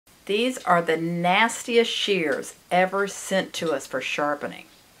These are the nastiest shears ever sent to us for sharpening.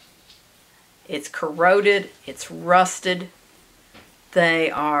 It's corroded, it's rusted, they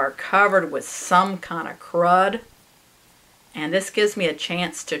are covered with some kind of crud, and this gives me a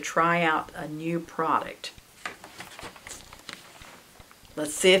chance to try out a new product.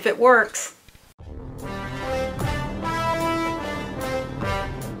 Let's see if it works.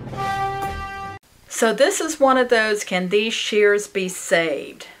 So this is one of those, can these shears be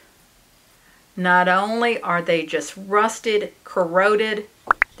saved? Not only are they just rusted, corroded,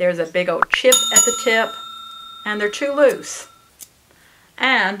 there's a big old chip at the tip, and they're too loose.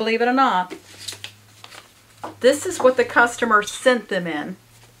 And believe it or not, this is what the customer sent them in.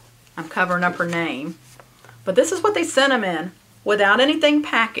 I'm covering up her name. But this is what they sent them in without anything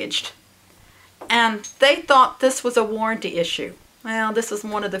packaged. And they thought this was a warranty issue. Well, this is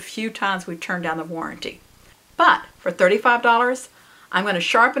one of the few times we've turned down the warranty. But for $35, I'm going to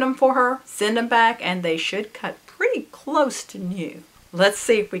sharpen them for her, send them back, and they should cut pretty close to new. Let's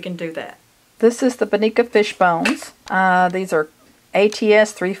see if we can do that. This is the Bonika Fishbones. These are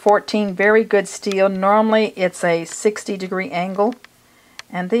ATS 314, very good steel. Normally it's a 60-degree angle,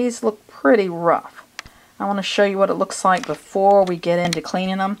 and these look pretty rough. I want to show you what it looks like before we get into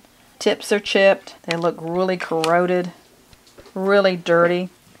cleaning them. Tips are chipped. They look really corroded, really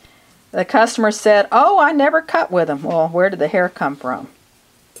dirty. The customer said, "Oh, I never cut with them." Well, where did the hair come from?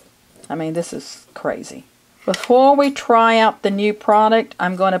 I mean, this is crazy. Before we try out the new product,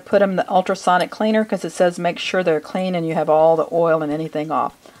 I'm going to put them in the ultrasonic cleaner because it says make sure they're clean and you have all the oil and anything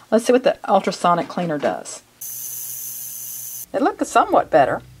off. Let's see what the ultrasonic cleaner does. It looks somewhat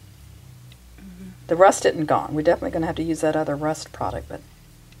better. The rust isn't gone. We're definitely going to have to use that other rust product, but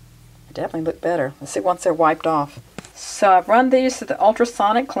it definitely looked better. Let's see once they're wiped off. So I've run these through the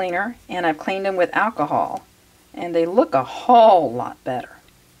ultrasonic cleaner and I've cleaned them with alcohol, and they look a whole lot better.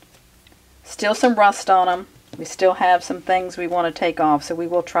 Still some rust on them. We still have some things we want to take off, so we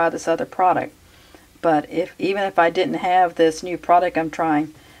will try this other product. But even if I didn't have this new product I'm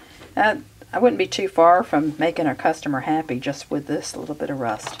trying, I wouldn't be too far from making our customer happy just with this little bit of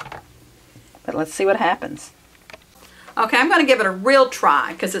rust. But let's see what happens. Okay, I'm going to give it a real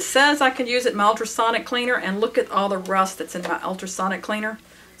try because it says I can use it in my ultrasonic cleaner, and look at all the rust that's in my ultrasonic cleaner.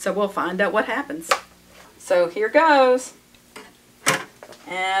 So we'll find out what happens. So here goes.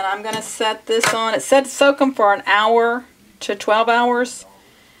 And I'm going to set this on. It said soak them for an hour to 12 hours.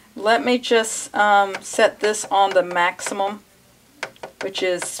 Let me just set this on the maximum, which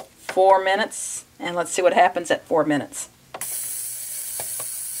is 4 minutes. And let's see what happens at 4 minutes.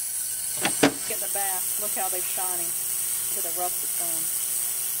 Get in the bath. Look how they're shining. Look at the rust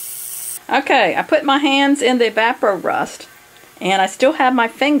is gone. Okay, I put my hands in the Evaporust, and I still have my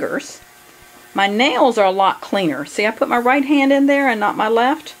fingers. My nails are a lot cleaner. See, I put my right hand in there and not my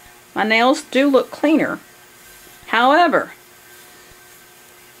left. My nails do look cleaner. However,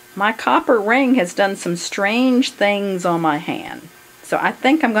 my copper ring has done some strange things on my hand. So I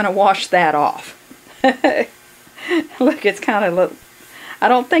think I'm going to wash that off. Look, it's kind of, I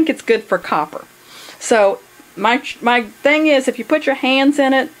don't think it's good for copper. So my thing is, if you put your hands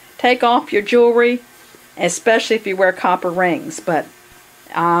in it, take off your jewelry, especially if you wear copper rings. But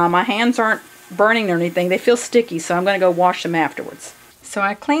my hands aren't burning or anything. They feel sticky, so I'm going to go wash them afterwards. So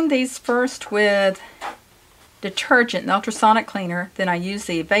I cleaned these first with detergent and ultrasonic cleaner. Then I used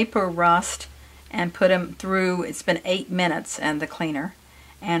the Evaporust and put them through, it's been 8 minutes, and the cleaner,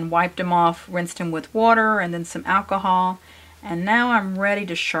 and wiped them off, rinsed them with water and then some alcohol, and now I'm ready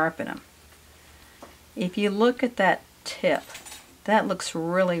to sharpen them. If you look at that tip, that looks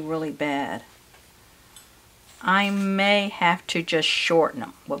really, really bad. I may have to just shorten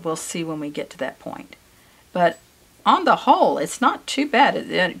them. Well, we'll see when we get to that point. But on the whole, it's not too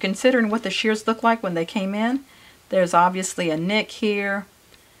bad. Considering what the shears look like when they came in, there's obviously a nick here,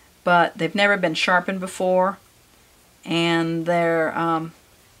 but they've never been sharpened before. And they're,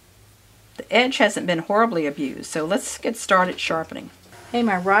 the edge hasn't been horribly abused. So let's get started sharpening. Hey,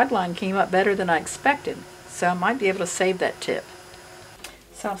 my rod line came up better than I expected, so I might be able to save that tip.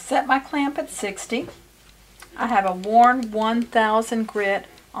 So I've set my clamp at 60. I have a worn 1000 grit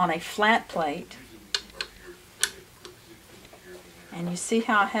on a flat plate. And you see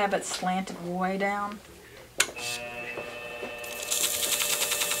how I have it slanted way down?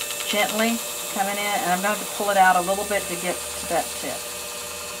 Gently coming in, and I'm going to pull it out a little bit to get to that tip.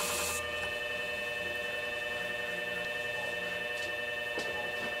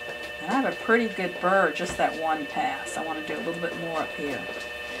 And I have a pretty good burr, just that one pass. I want to do a little bit more up here.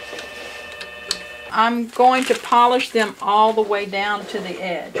 I'm going to polish them all the way down to the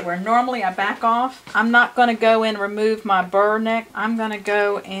edge. Where normally I back off, I'm not going to go and remove my burr neck. I'm going to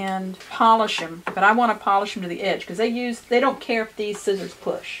go and polish them, but I want to polish them to the edge because they don't care if these scissors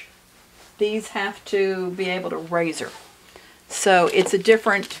push. These have to be able to razor. So it's a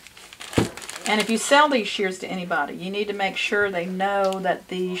different, and if you sell these shears to anybody, you need to make sure they know that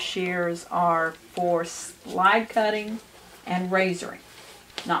these shears are for slide cutting and razoring,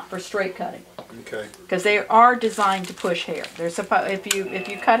 not for straight cutting. Okay. Because they are designed to push hair. They're if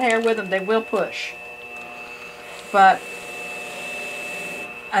you cut hair with them, they will push. But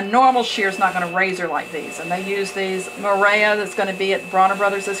a normal shear is not going to razor like these. And they use these. Maria, that's going to be at Bronner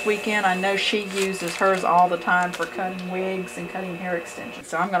Brothers this weekend, I know she uses hers all the time for cutting wigs and cutting hair extensions.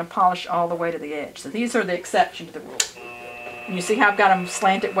 So I'm going to polish all the way to the edge. So these are the exception to the rule. And you see how I've got them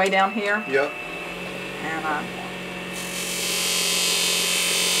slanted way down here? Yep. And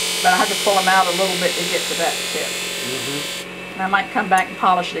but I have to pull them out a little bit to get to that tip. Mm-hmm. And I might come back and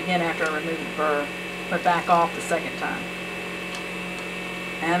polish it again after I remove the burr, but back off the second time.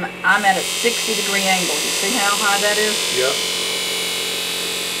 And I'm at a 60-degree angle. You see how high that is?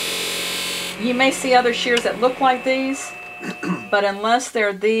 Yep. You may see other shears that look like these, but unless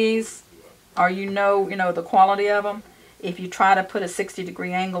they're these, or you know the quality of them, if you try to put a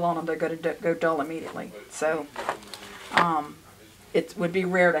 60-degree angle on them, they're going to go dull immediately. So, it would be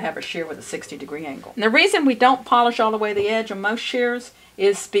rare to have a shear with a 60-degree angle. And the reason we don't polish all the way to the edge on most shears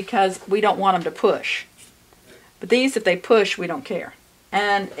is because we don't want them to push. But these, if they push, we don't care.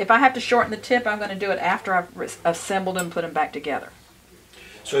 And if I have to shorten the tip, I'm going to do it after I've assembled them and put them back together.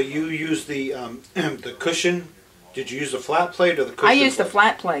 So you use the cushion. Did you use the flat plate or the cushion? I used the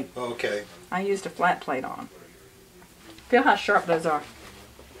flat plate. Oh, okay. I used a flat plate on them. Feel how sharp those are.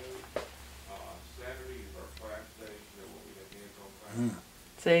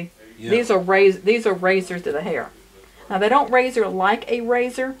 See, yeah. These are razors to the hair. Now they don't razor like a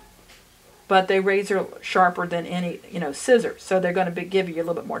razor, but they razor sharper than any scissors. So they're going to give you a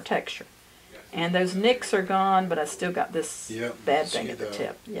little bit more texture. And those nicks are gone, but I still got this bad thing at the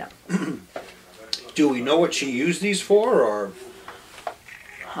tip. Yeah. Do we know what she used these for, or?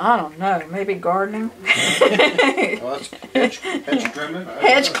 I don't know. Maybe gardening. Well, hedge trimming.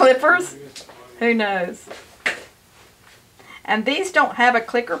 Hedge clippers. Who knows? And these don't have a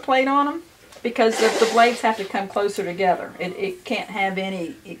clicker plate on them because the blades have to come closer together. It can't have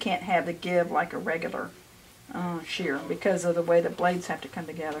the give like a regular shear because of the way the blades have to come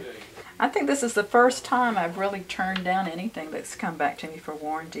together. I think this is the first time I've really turned down anything that's come back to me for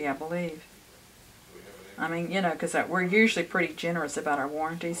warranty, I believe. I mean, because we're usually pretty generous about our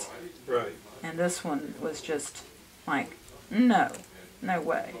warranties. Right. And this one was just like, no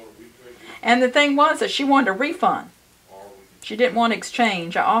way. And the thing was that she wanted a refund. She didn't want to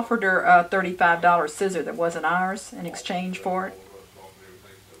exchange. I offered her a $35 scissor that wasn't ours in exchange for it.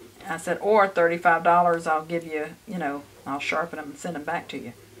 I said, or $35 I'll give you, I'll sharpen them and send them back to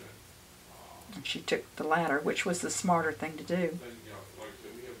you. And she took the latter, which was the smarter thing to do.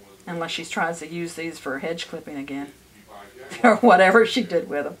 Unless she tries to use these for hedge clipping again. Or whatever she did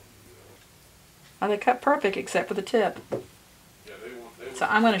with them. Well, they cut perfect except for the tip. So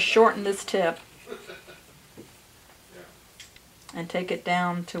I'm going to shorten this tip. And take it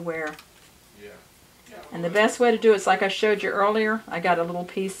down to where. And the best way to do it is like I showed you earlier. I got a little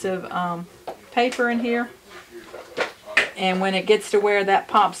piece of paper in here. And when it gets to where that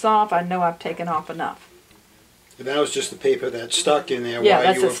pops off, I know I've taken off enough. And that was just the paper that stuck in there while you were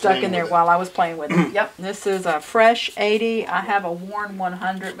playing with it. Yeah, that's stuck in there while I was playing with it. Yep, this is a fresh 80. I have a worn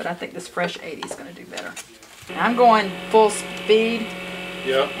 100, but I think this fresh 80 is going to do better. I'm going full speed.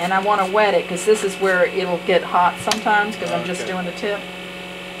 Yeah. And I want to wet it because this is where it'll get hot sometimes because I'm just doing the tip.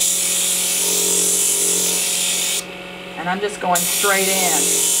 And I'm just going straight in.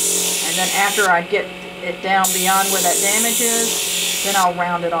 And then after I get it down beyond where that damage is, then I'll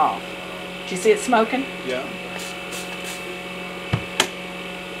round it off. Do you see it smoking? Yeah.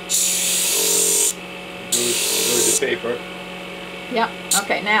 There's the paper. Yep.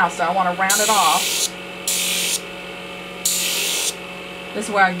 Okay, now, so I want to round it off. This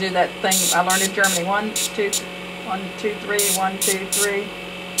is where I do that thing I learned in Germany. 1, 2, 1, 2, 3, 1, 2, 3.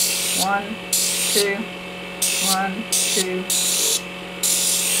 1, 2, 1, 2.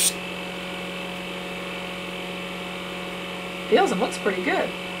 Feels and looks pretty good.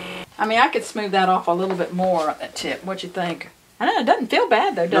 I mean, I could smooth that off a little bit more at that tip. What you think? I don't know, it doesn't feel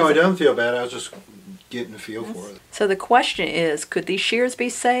bad though, does it? No, it doesn't feel bad. I was just getting a feel for it. So the question is, could these shears be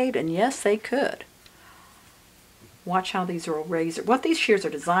saved? And yes, they could. Watch how these are razor. What these shears are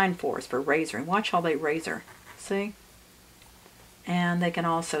designed for is for razoring. Watch how they razor. See? And they can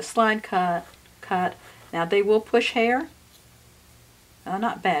also slide cut cut. Now they will push hair.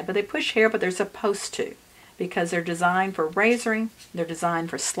 Not bad, but they push hair, but they're supposed to, because they're designed for razoring, they're designed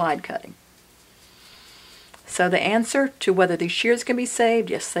for slide cutting. So the answer to whether these shears can be saved,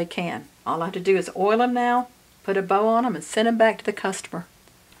 yes they can. All I have to do is oil them now, put a bow on them, and send them back to the customer.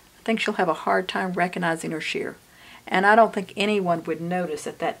 I think she'll have a hard time recognizing her shear. And I don't think anyone would notice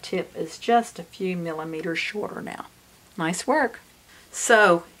that that tip is just a few millimeters shorter now. Nice work.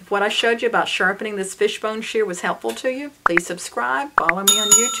 So, if what I showed you about sharpening this fishbone shear was helpful to you, please subscribe, follow me on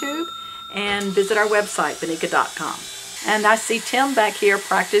YouTube, and visit our website, Bonika.com. And I see Tim back here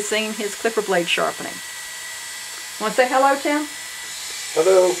practicing his clipper blade sharpening. Want to say hello, Tim?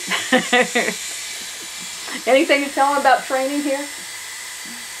 Hello. Anything to tell him about training here?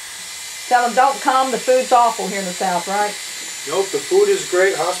 Tell him don't come, the food's awful here in the South, right? Nope, the food is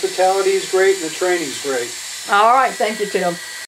great, hospitality is great, and the training's great. All right, thank you, Tim.